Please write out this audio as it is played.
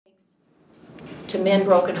to mend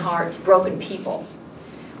broken hearts, broken people.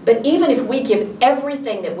 But even if we give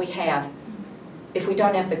everything that we have, if we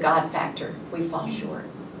don't have the God factor, we fall short.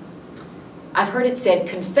 I've heard it said,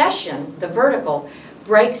 confession, the vertical,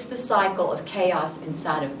 breaks the cycle of chaos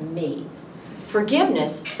inside of me.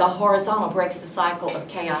 Forgiveness, the horizontal, breaks the cycle of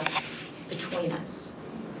chaos between us.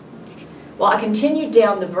 Well, I continued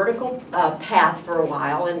down the vertical path for a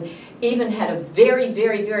while and even had a very,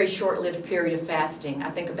 very, very short-lived period of fasting. I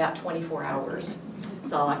think about 24 hours.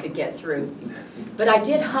 That's all I could get through. But I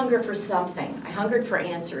did hunger for something. I hungered for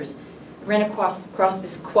answers. I ran across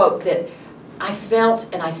this quote that I felt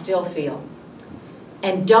and I still feel.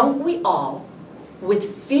 And don't we all,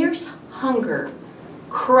 with fierce hunger,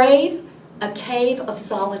 crave a cave of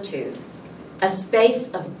solitude, a space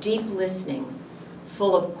of deep listening,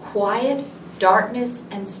 full of quiet, darkness,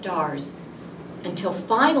 and stars, until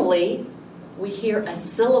finally we hear a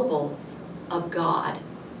syllable of God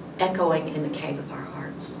echoing in the cave of our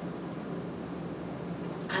hearts.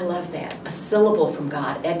 I love that. A syllable from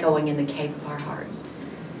God echoing in the cave of our hearts.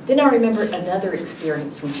 Then I remember another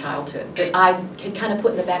experience from childhood that I had kind of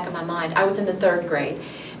put in the back of my mind. I was in the 3rd grade,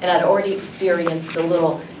 and I'd already experienced the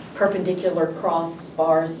little perpendicular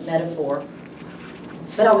crossbars metaphor.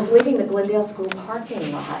 But I was leaving the Glendale School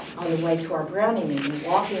parking lot on the way to our Brownie meeting,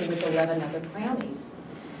 walking with 11 other Brownies.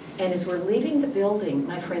 And as we're leaving the building,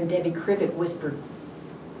 my friend Debbie Krivick whispered,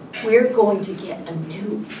 "We're going to get a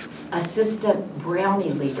new assistant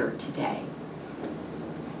Brownie leader today."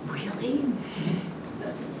 Really?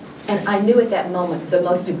 And I knew at that moment the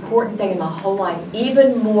most important thing in my whole life,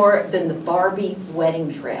 even more than the Barbie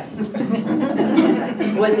wedding dress,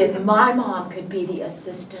 was if my mom could be the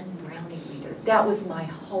assistant Brownie leader. That was my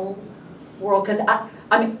whole world. Because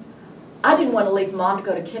I didn't want to leave Mom to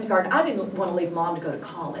go to kindergarten. I didn't want to leave Mom to go to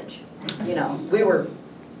college. You know, we were.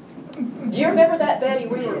 Do you remember that, Betty?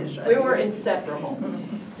 We were inseparable.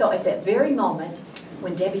 So at that very moment,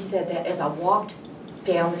 when Debbie said that, as I walked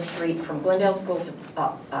down the street from Glendale School to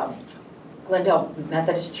Glendale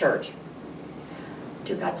Methodist Church,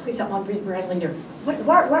 dear God, please help Mom be the Brownie leader.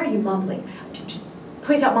 Why are you mumbling?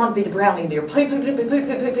 Please help Mom be the Brownie leader.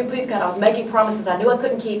 Please, God. I was making promises I knew I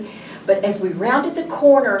couldn't keep. But as we rounded the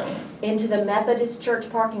corner into the Methodist Church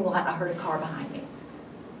parking lot, I heard a car behind me.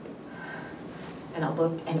 And I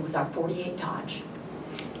looked, and it was our 48 Dodge.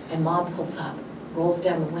 And Mom pulls up, rolls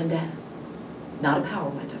down the window, not a power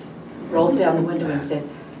window, rolls down the window and says,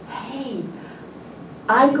 "Hey,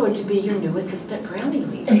 I'm going to be your new assistant Brownie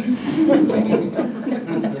leader."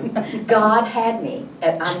 God had me,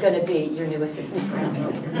 and I'm going to be your new assistant Brownie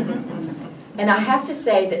leader. And I have to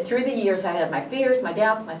say that through the years, I had my fears, my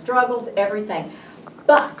doubts, my struggles, everything.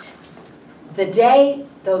 But the day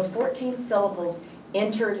those 14 syllables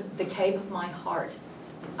entered the cave of my heart,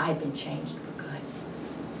 I had been changed for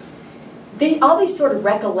good. All these sort of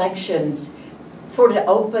recollections sort of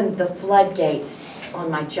opened the floodgates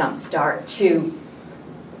on my jump start to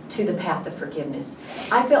the path of forgiveness.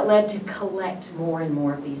 I felt led to collect more and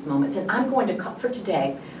more of these moments. And I'm going to, for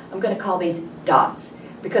today, I'm going to call these dots.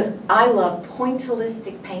 Because I love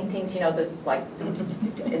pointillistic paintings, you know, this like,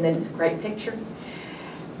 and then it's a great picture.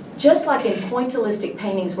 Just like in pointillistic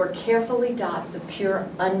paintings where carefully dots of pure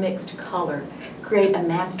unmixed color create a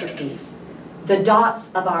masterpiece, the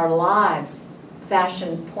dots of our lives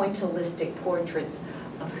fashion pointillistic portraits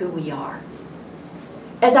of who we are.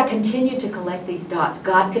 As I continued to collect these dots,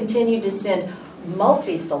 God continued to send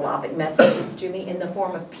multisyllabic messages to me in the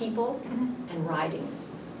form of people and writings.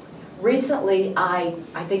 Recently, I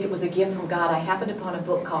think it was a gift from God, I happened upon a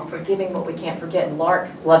book called Forgiving What We Can't Forget, and Lark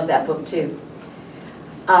loves that book too,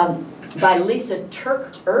 by Lisa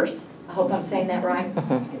TerKeurst. I hope I'm saying that right.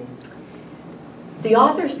 The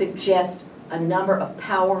author suggests a number of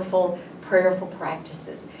powerful, prayerful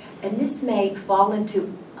practices. And this may fall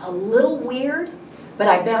into a little weird, but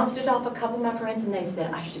I bounced it off a couple of my friends and they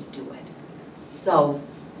said I should do it. So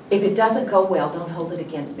if it doesn't go well, don't hold it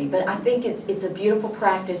against me. But I think it's a beautiful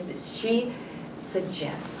practice that she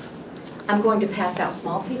suggests. I'm going to pass out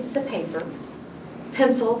small pieces of paper,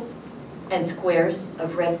 pencils, and squares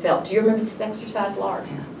of red felt. Do you remember this exercise, Laura?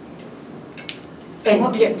 Yeah.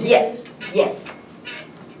 And yes.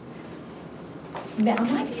 Now, I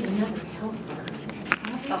might get another helper.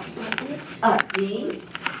 These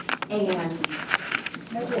and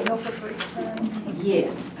maybe a helper for each son.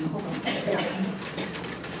 yes. Hold on.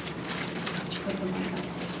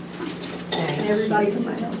 And everybody gets a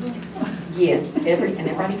pencil? Yes, and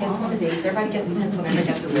everybody gets one of these. Everybody gets a pencil, and everybody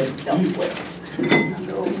gets a red felt split.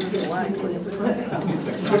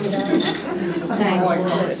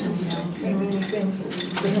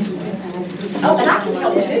 Oh, and I can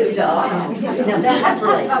help too, Doc. Now that's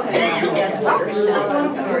great.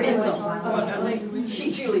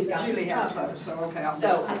 Julie's got it. Julie has those, so okay. I'll-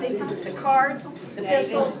 So I think the cards, the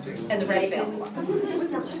pencils, and the red felt.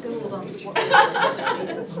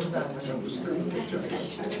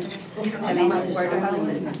 I mean, where do I hold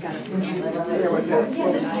it? I've got it. There we go.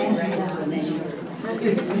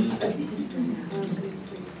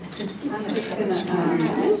 I'm just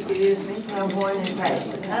gonna, excuse me.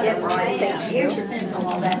 Yes, ma'am. Thank you.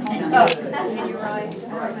 Can you write?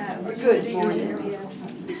 Good morning.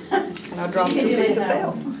 I dropped the piece of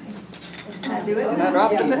bell. I do it. And I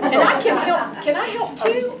dropped the And pencil. I can I help too?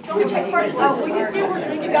 You want to take part in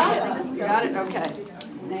this? You got it. Got it, okay.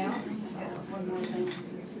 Now.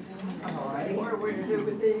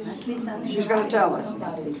 She's gonna tell us.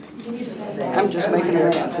 I'm just making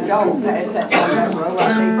it up. So y'all will pass that down that row.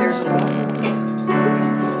 I think there's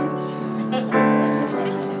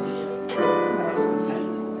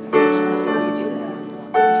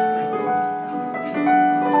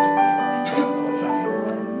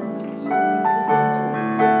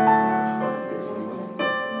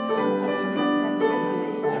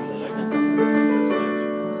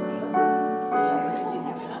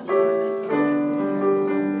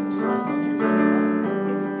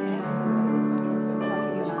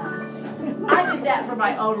I did that for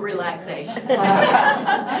my own relaxation.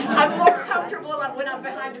 I'm more comfortable when I'm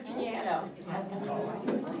behind a piano.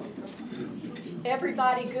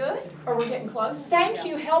 Everybody good? Or we're getting close? Thank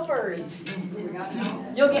you, helpers.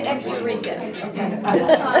 You'll get extra recess.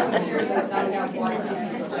 this time of year does not have white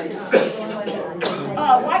pieces of paper.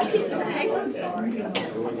 White pieces of paper?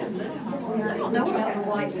 I don't know about the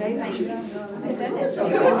white paper.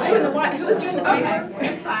 Who was doing the white, who was doing the paper?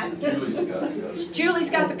 That's fine. Julie's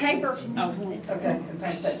got the paper. Okay,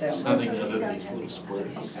 pass that down. Something under these little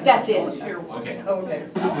squares. That's it. Okay. Okay.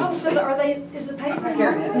 Oh, so are they, is the paper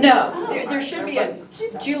here? No, there should be a,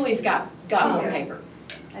 Julie's got more paper.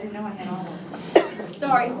 I didn't know I had all of them.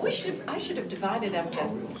 Sorry, I should have divided up the,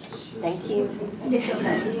 Thank you. It's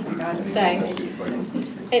okay. thank you.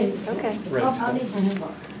 And, Okay. I'll need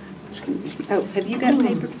Oh, have you got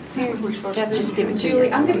paper prepared? I'll just give it to Julie,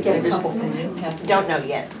 you. I'm gonna get a couple from you. Pass it. Don't know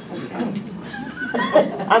yet.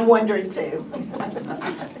 I'm wondering too.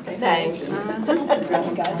 Thanks.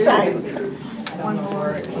 Same. one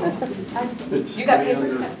more. You got paper?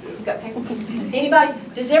 You got paper? Anybody,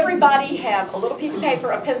 does everybody have a little piece of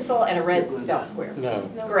paper, a pencil, and a red felt square? No.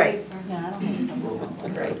 Great.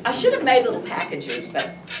 Great. I should have made little packages,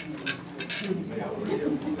 but.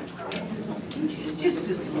 It's just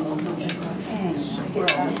as small.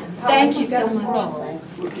 Thank you so much.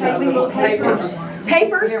 Papers.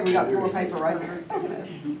 Papers? Here, we got more paper right here.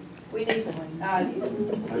 We need,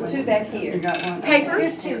 two back You here. got one?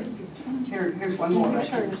 Papers? two. Here's one more right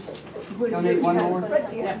here. You'll need one more?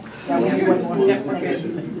 Yeah. Yeah, we need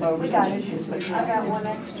one more. We got it. I got one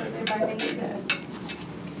extra if I need that.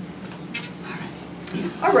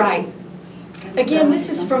 All right. Again, this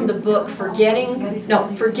is from the book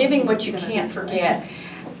Forgiving What You Can't Forget.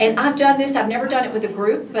 And I've done this, I've never done it with a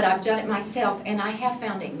group, but I've done it myself, and I have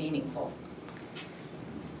found it meaningful.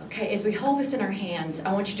 Okay, as we hold this in our hands,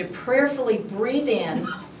 I want you to prayerfully breathe in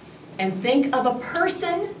and think of a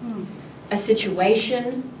person, a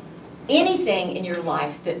situation, anything in your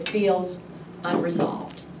life that feels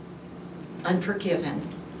unresolved, unforgiven,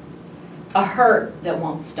 a hurt that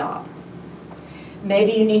won't stop.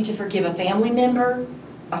 Maybe you need to forgive a family member,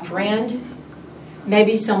 a friend,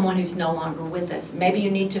 maybe someone who's no longer with us. Maybe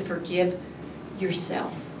you need to forgive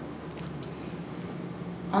yourself.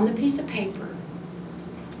 On the piece of paper,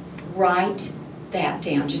 write that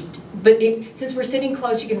down. Since we're sitting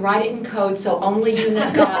close, you can write it in code so only you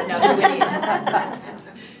and God know who it is.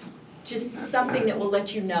 Just something that will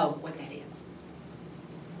let you know what that is.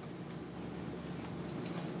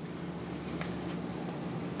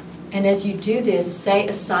 And as you do this, say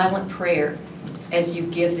a silent prayer as you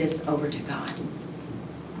give this over to God.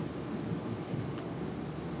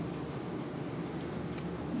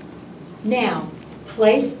 Now,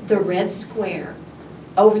 place the red square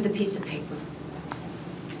over the piece of paper.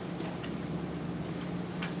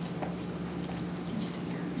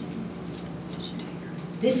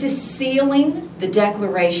 This is sealing the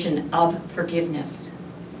declaration of forgiveness.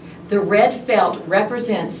 The red felt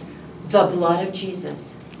represents the blood of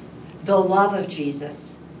Jesus, the love of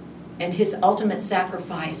Jesus, and his ultimate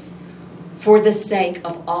sacrifice for the sake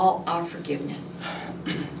of all our forgiveness.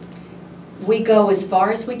 We go as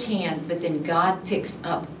far as we can, but then God picks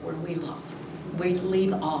up where we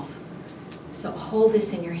leave off. So hold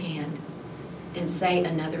this in your hand and say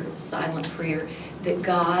another silent prayer that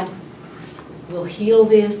God will heal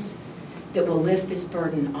this, that will lift this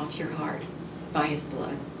burden off your heart by his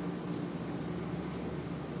blood.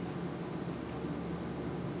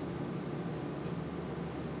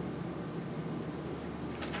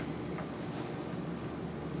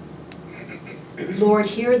 Lord,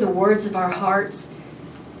 hear the words of our hearts.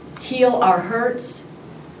 Heal our hurts.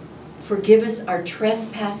 Forgive us our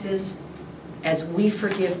trespasses as we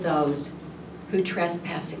forgive those who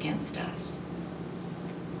trespass against us.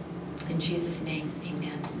 In Jesus' name,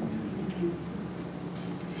 amen.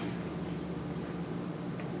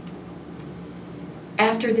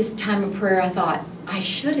 After this time of prayer, I thought, I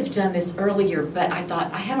should have done this earlier, but I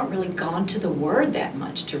thought I haven't really gone to the Word that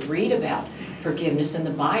much to read about forgiveness in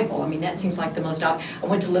the Bible. I mean, that seems like the most I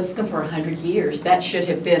went to Lipscomb for 100 years. That should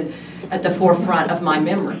have been at the forefront of my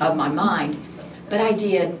memory, of my mind. But I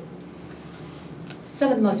did.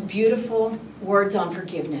 Some of the most beautiful words on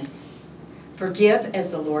forgiveness. Forgive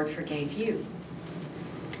as the Lord forgave you.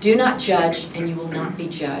 Do not judge, and you will not be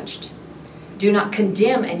judged. Do not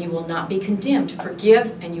condemn, and you will not be condemned.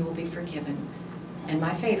 Forgive, and you will be forgiven. And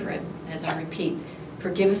my favorite, as I repeat,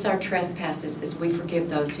 forgive us our trespasses as we forgive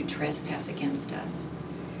those who trespass against us.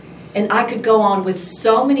 And I could go on with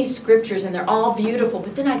so many scriptures, and they're all beautiful,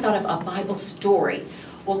 but then I thought of a Bible story.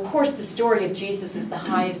 Well, of course, the story of Jesus is the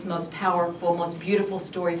highest, most powerful, most beautiful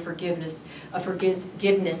story of forgiveness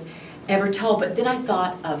ever told. But then I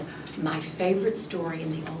thought of my favorite story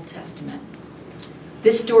in the Old Testament.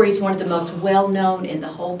 This story is one of the most well-known in the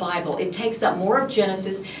whole Bible. It takes up more of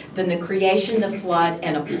Genesis than the creation, the flood,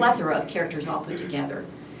 and a plethora of characters all put together.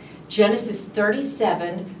 Genesis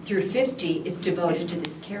 37 through 50 is devoted to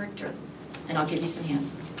this character. And I'll give you some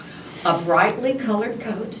hints. A brightly colored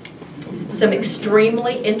coat, some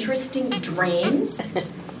extremely interesting dreams,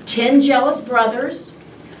 10 jealous brothers,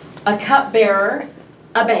 a cupbearer,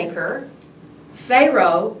 a baker,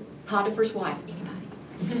 Pharaoh, Potiphar's wife.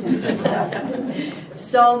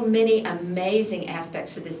 So many amazing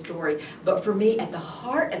aspects to this story. But for me, at the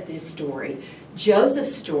heart of this story,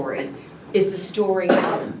 Joseph's story, is the story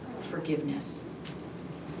of forgiveness.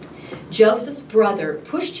 Joseph's brother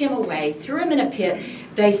pushed him away, threw him in a pit.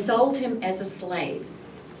 They sold him as a slave.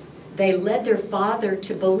 They led their father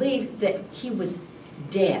to believe that he was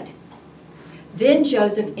dead. Then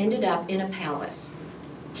Joseph ended up in a palace.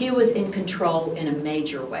 He was in control in a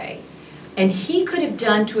major way. And he could have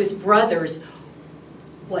done to his brothers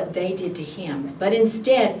what they did to him. But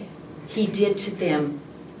instead, he did to them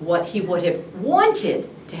what he would have wanted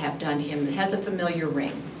to have done to him. It has a familiar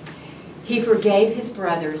ring. He forgave his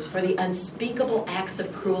brothers for the unspeakable acts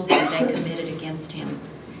of cruelty they committed against him.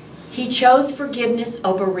 He chose forgiveness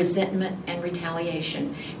over resentment and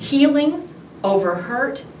retaliation, healing over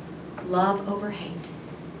hurt, love over hate.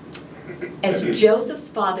 As Joseph's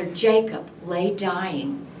father, Jacob, lay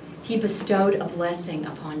dying, he bestowed a blessing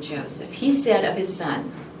upon Joseph. He said of his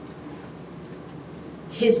son,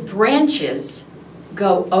 his branches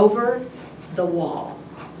go over the wall.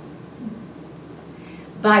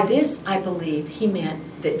 By this, I believe, he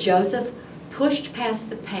meant that Joseph pushed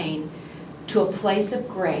past the pain to a place of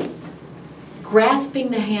grace,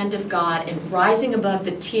 grasping the hand of God and rising above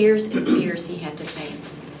the tears and fears he had to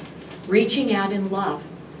face, reaching out in love.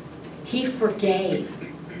 He forgave,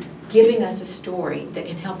 giving us a story that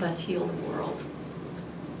can help us heal the world.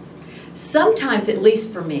 Sometimes, at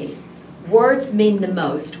least for me, words mean the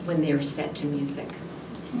most when they're set to music.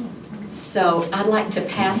 So I'd like to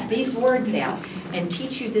pass these words out and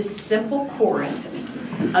teach you this simple chorus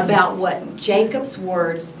about what Jacob's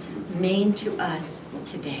words mean to us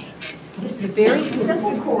today. This is a very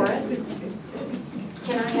simple chorus.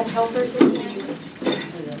 Can I have helpers in here?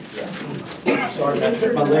 Sorry, I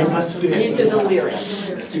put my leg on still. These are the lyrics.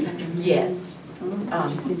 Yes.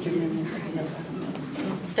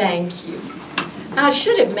 Thank you. I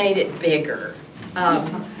should have made it bigger.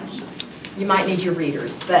 You might need your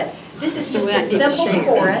readers, but this is just a simple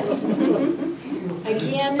chorus.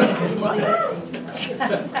 Again,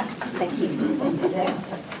 Thank you.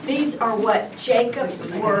 these are what Jacob's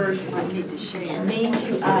words mean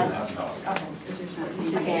to us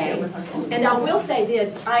today. And I will say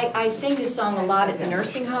this, I sing this song a lot at the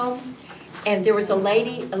nursing home, and there was a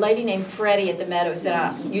lady named Freddie at the Meadows that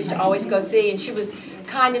I used to always go see, and she was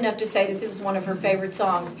kind enough to say that this is one of her favorite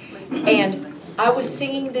songs. And I was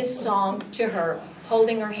singing this song to her,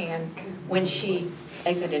 holding her hand, when she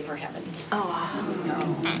exited for heaven.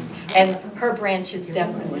 Oh. And her branches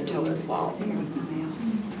definitely went over the wall.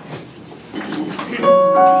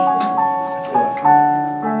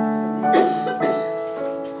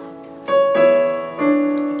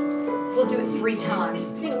 We'll do it 3 times.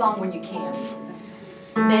 Sing along when you can.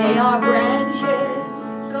 May our branches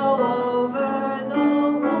go over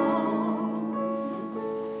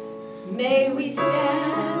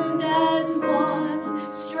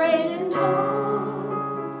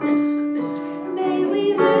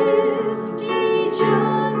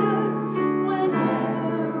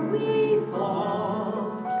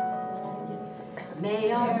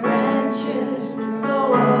branches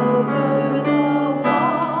go over the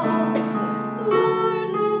wall. Lord,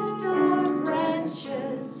 lift our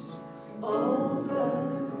branches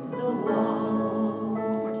over the wall.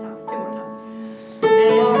 One more time, two more times.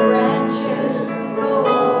 May our branches go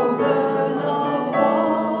over the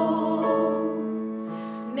wall.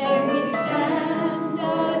 May we stand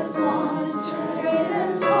as one straight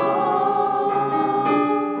and tall.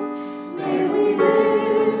 May we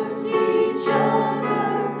lift each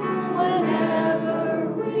other whenever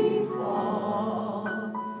we fall.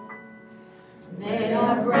 May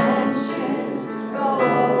our branches go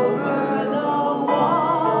over the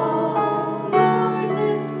wall. Lord,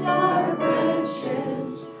 lift our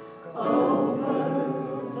branches over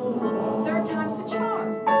the wall. Third time's the charm.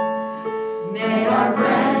 May our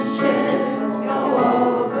branches go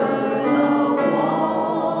over the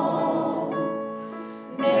wall.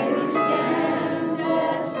 May we stand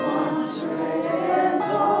as one straight and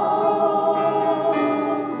tall.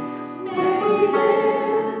 May we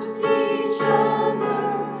lift each other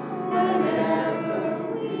whenever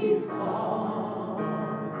we fall.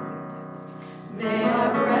 May our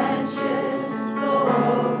branches go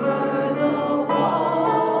over the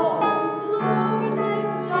wall. Lord,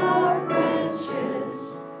 lift our branches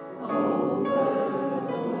over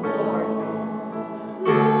the wall.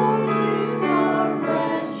 Lord, lift our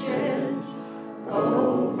branches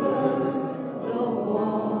over the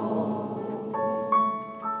wall.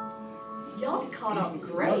 Y'all caught on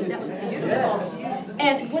great. That was beautiful.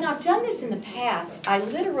 And when I've done this in the past, I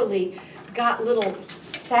literally got little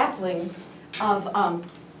saplings of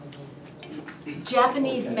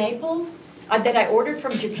Japanese maples that I ordered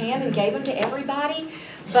from Japan and gave them to everybody,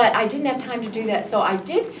 but I didn't have time to do that. So I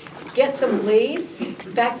did get some leaves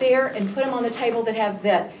back there and put them on the table that have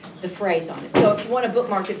the phrase on it. So if you want a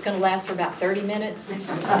bookmark, it's going to last for about 30 minutes. You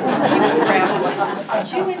can grab one.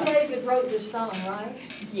 You and David wrote this song, right?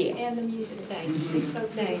 Yes. And the music. Thank you. So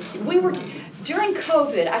thank you. We were, during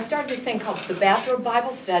COVID, I started this thing called the Bathrobe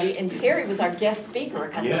Bible Study, and Perry was our guest speaker a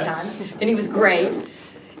couple of Yes. times, and he was great.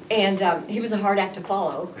 And he was a hard act to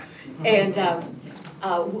follow. And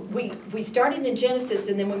we started in Genesis,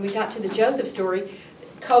 and then when we got to the Joseph story,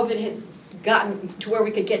 COVID had gotten to where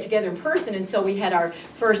we could get together in person, and so we had our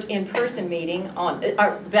first in-person meeting on,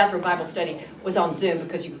 our Bathrobe Bible Study was on Zoom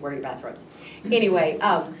because you could wear your bathrobes. Anyway,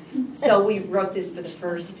 so we wrote this for the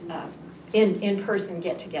first in-person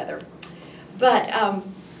get-together. But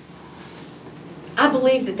I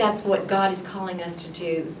believe that that's what God is calling us to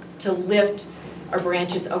do, to lift our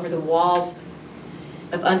branches over the walls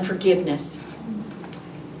of unforgiveness.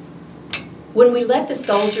 When we let the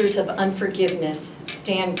soldiers of unforgiveness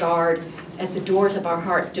stand guard at the doors of our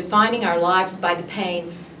hearts, defining our lives by the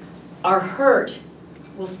pain, our hurt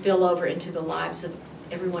will spill over into the lives of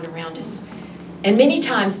everyone around us. And many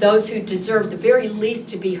times those who deserve the very least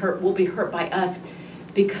to be hurt will be hurt by us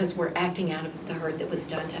because we're acting out of the hurt that was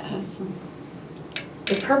done to us.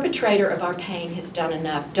 The perpetrator of our pain has done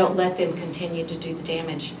enough. Don't let them continue to do the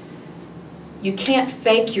damage. You can't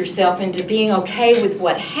fake yourself into being okay with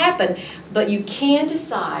what happened, but you can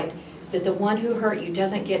decide that the one who hurt you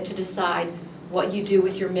doesn't get to decide what you do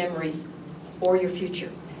with your memories or your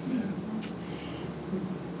future.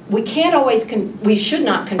 We can't always, we should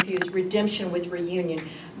not confuse redemption with reunion.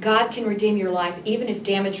 God can redeem your life even if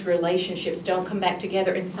damaged relationships don't come back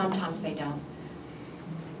together, and sometimes they don't.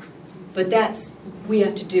 But we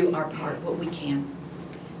have to do our part, what we can.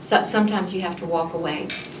 Sometimes you have to walk away.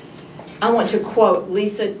 I want to quote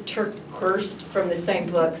Lisa TerKeurst from the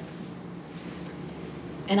same book,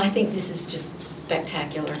 and I think this is just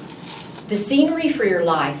spectacular. The scenery for your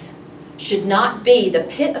life should not be the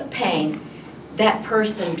pit of pain that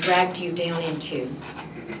person dragged you down into.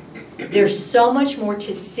 There's so much more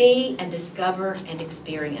to see and discover and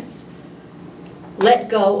experience. Let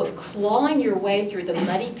go of clawing your way through the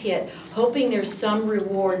muddy pit, hoping there's some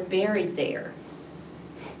reward buried there.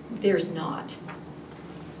 There's not.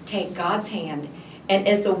 Take God's hand, and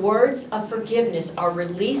as the words of forgiveness are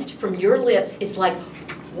released from your lips, it's like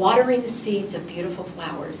watering the seeds of beautiful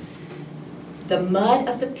flowers. The mud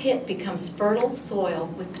of the pit becomes fertile soil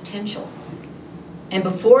with potential. And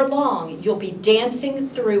before long, you'll be dancing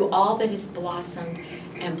through all that has blossomed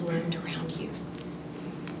and bloomed around you.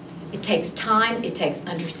 It takes time, it takes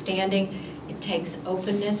understanding, it takes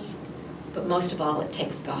openness, but most of all, it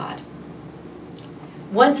takes God.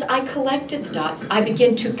 Once I collected the dots, I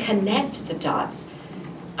began to connect the dots.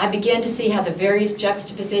 I began to see how the various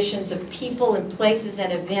juxtapositions of people and places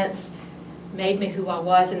and events made me who I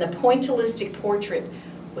was, and the pointillistic portrait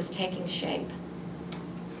was taking shape.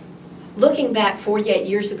 Looking back 48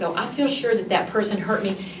 years ago, I feel sure that that person hurt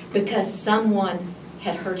me because someone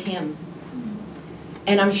had hurt him.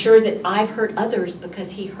 And I'm sure that I've hurt others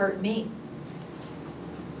because he hurt me.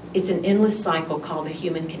 It's an endless cycle called the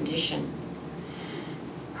human condition.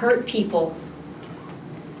 Hurt people,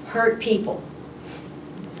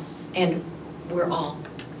 and we're all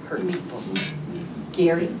hurt people.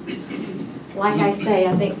 Gary, like I say,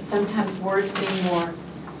 I think sometimes words mean more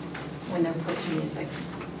when they're put to music.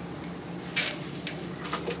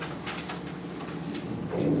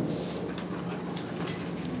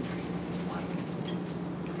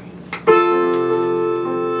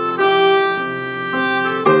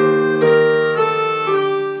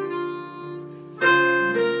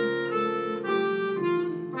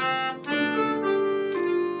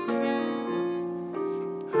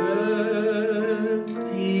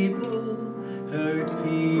 Hurt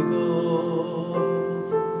people,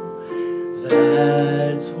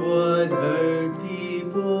 that's what hurt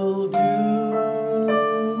people do.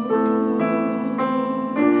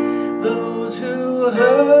 Those who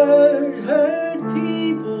hurt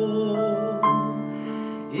people,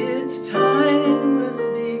 it's timeless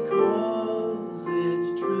because it's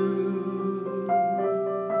true.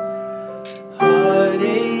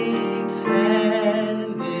 Heartaches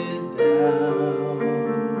handed down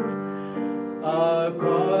are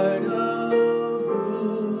part of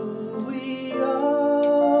who we are.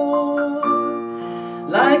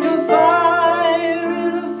 Like a fire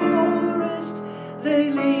in a forest, they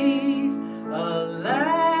leave a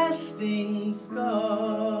lasting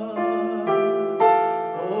scar.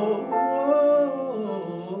 Oh,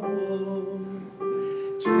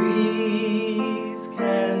 trees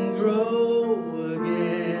can grow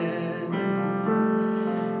again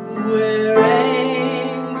where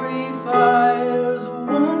angry fires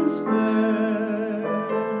once burned,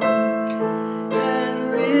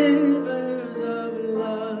 and rivers of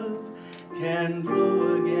love can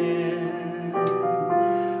flow again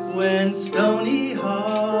when stony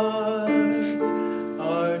hearts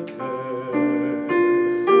are turned.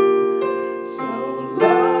 So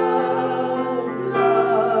love,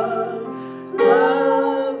 love,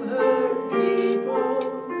 love hurt people.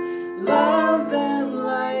 Love them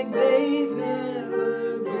like they've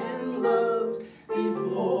never been loved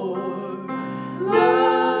before.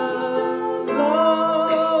 Love,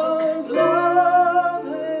 love, love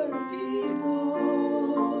hurt people.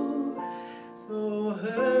 So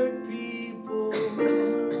hurt people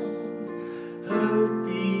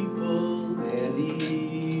anymore.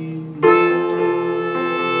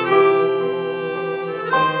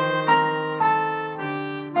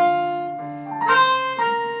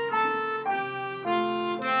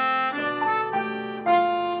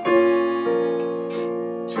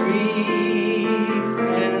 Trees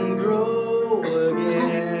can grow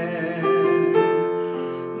again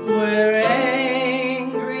where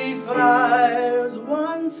angry fires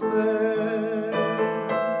once burned,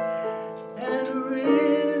 and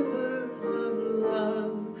rivers of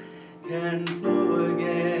love can flow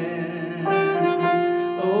again.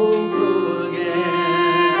 Oh, flow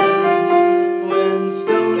again when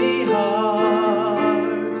stony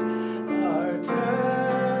hearts are turned.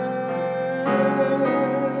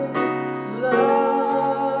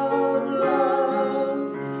 Love, love,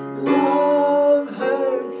 love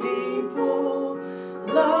hurt people.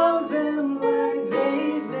 Love them like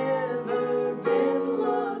they've never been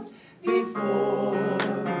loved before.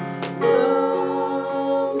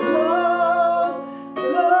 Love, love,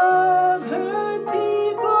 love hurt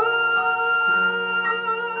people.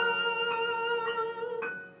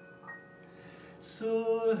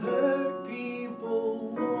 So hurt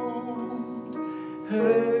people won't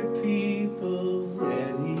hurt people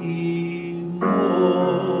anymore.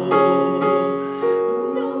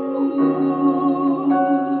 Ooh,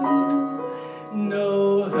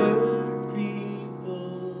 no hurt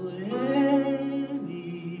people anymore.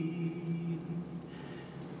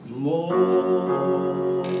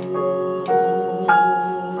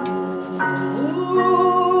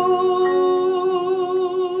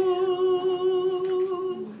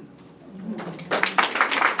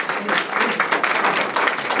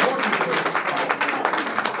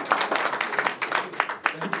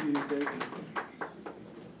 Thank you.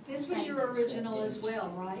 This was your original as well,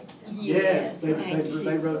 right? Yes, they thank you.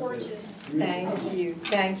 wrote this. Thank you,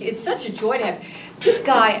 thank you. It's such a joy to have this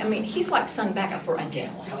guy. I mean, he's like sung back up for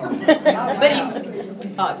Adele, but he's,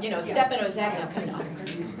 stepping on his act now, coming on.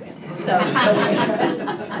 So,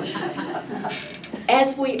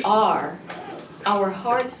 as we are, our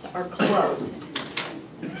hearts are closed,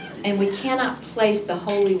 and we cannot place the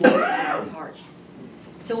holy words in our hearts.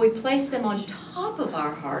 So we place them on top of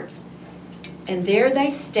our hearts, and there they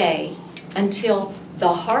stay until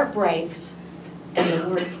the heart breaks and the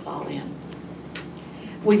words fall in.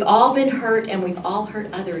 We've all been hurt and we've all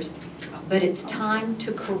hurt others, but it's time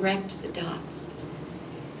to correct the dots.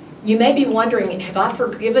 You may be wondering, have I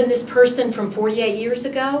forgiven this person from 48 years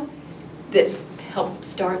ago that helped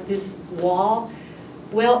start this wall?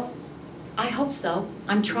 Well, I hope so.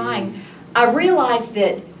 I'm trying. I realize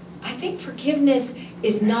that I think forgiveness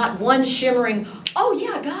is not one shimmering, oh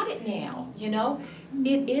yeah, I got it now, you know?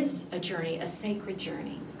 It is a journey, a sacred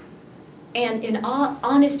journey. And in all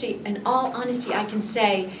honesty, I can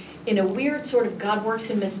say, in a weird sort of God works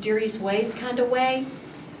in mysterious ways kind of way,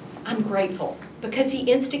 I'm grateful. Because he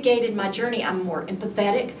instigated my journey, I'm more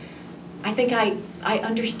empathetic. I think I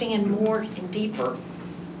understand more and deeper.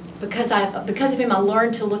 Because of him, I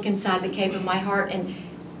learned to look inside the cave of my heart and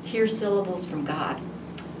hear syllables from God.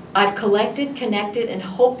 I've collected, connected, and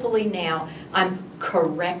hopefully now I'm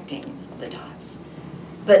correcting the dots.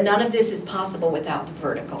 But none of this is possible without the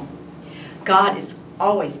vertical. God is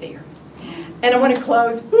always there. And I want to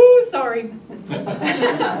close. Woo, sorry.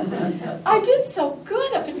 I did so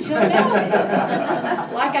good up until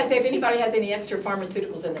now. Like I say, if anybody has any extra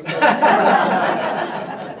pharmaceuticals in their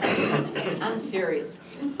I'm serious.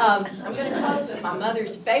 I'm going to close with my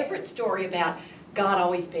mother's favorite story about God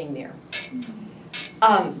always being there.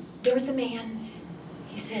 There was a man,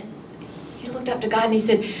 he looked up to God and he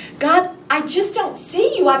said, God, I just don't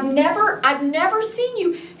see you. I've never seen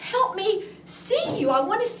you. Help me see you. I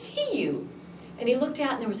want to see you. And he looked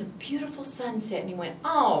out and there was a beautiful sunset and he went,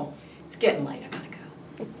 oh, it's getting late. I gotta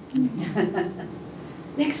go.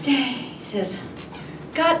 Next day, he says,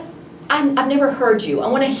 God, I've never heard you. I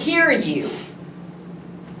want to hear you.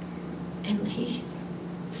 And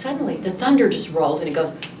suddenly the thunder just rolls and he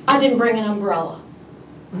goes, I didn't bring an umbrella.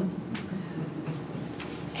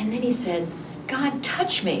 And then he said, God,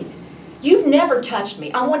 touch me. You've never touched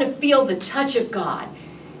me. I want to feel the touch of God.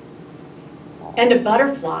 And a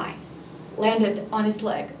butterfly landed on his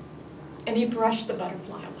leg, and he brushed the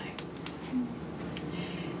butterfly away.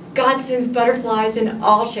 God sends butterflies in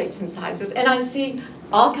all shapes and sizes, and I see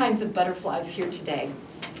all kinds of butterflies here today.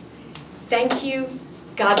 Thank you,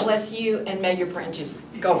 God bless you, and may your branches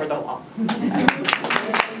go over the wall.